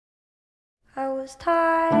was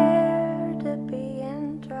tired of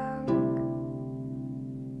being drunk.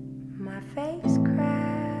 My face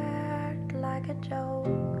cracked like a joke.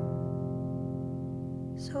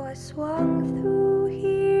 So I swung through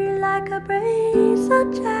here like a brace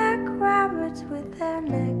of jackrabbits with their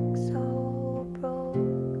necks all broke.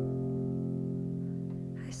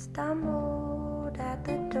 I stumbled at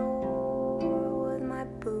the door with my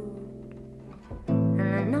boot, and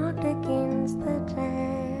I knocked against the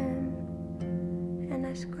jam, and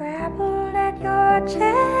I scrabbled at your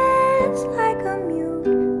chest like a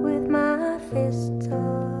mute with my fists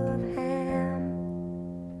of ham,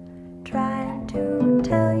 trying to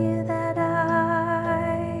tell you that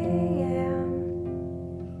I am,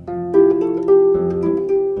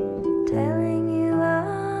 telling you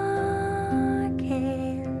I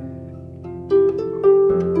can,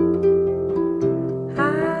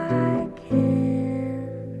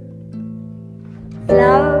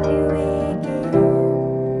 love you again,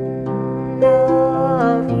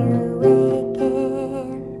 love you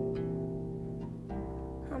again.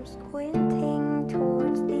 I'm squinting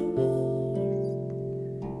towards the east.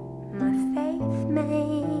 My faith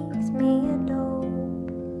makes me a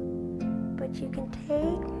dope, but you can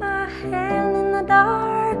take my hand in the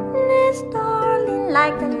darkness, darling,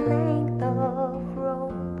 like the length of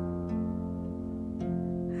rope.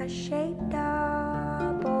 I shaped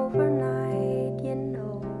up overnight, you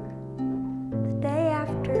know, the day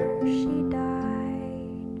after she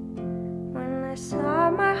died. When I saw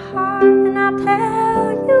my heart, and I'll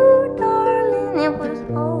tell you, darling, it was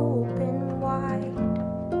open wide.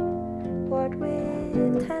 What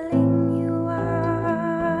with telling you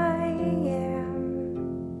I am,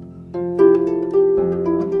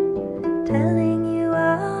 telling you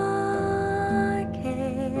I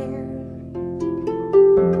can,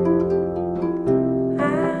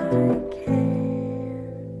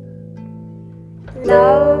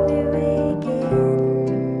 love you again,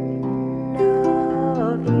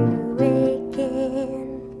 love you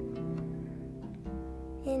again.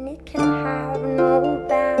 And it can have no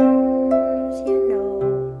bounds, you know,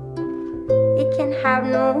 it can have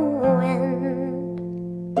no end.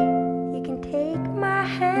 You can take my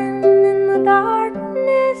hand in the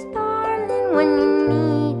darkness, darling, when you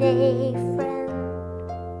need a friend.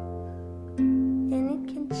 And it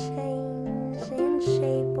can change in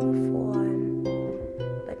shape or form,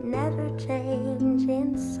 never change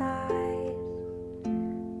in size.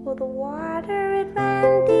 Well, the water, it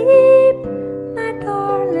ran deep, my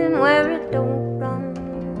darling, where it don't run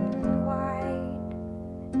wide.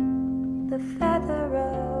 The feather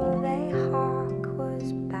of a hawk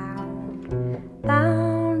was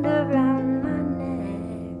bound around my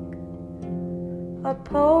neck. A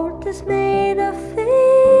poultice made of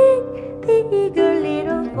fig, the eager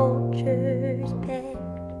little vultures pecked.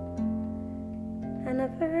 And a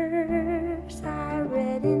verse I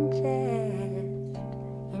read in jest,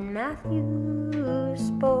 in Matthew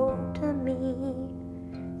spoke to me,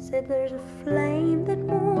 said there's a flame that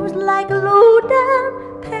moves like a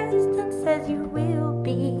low-down pest, and says you will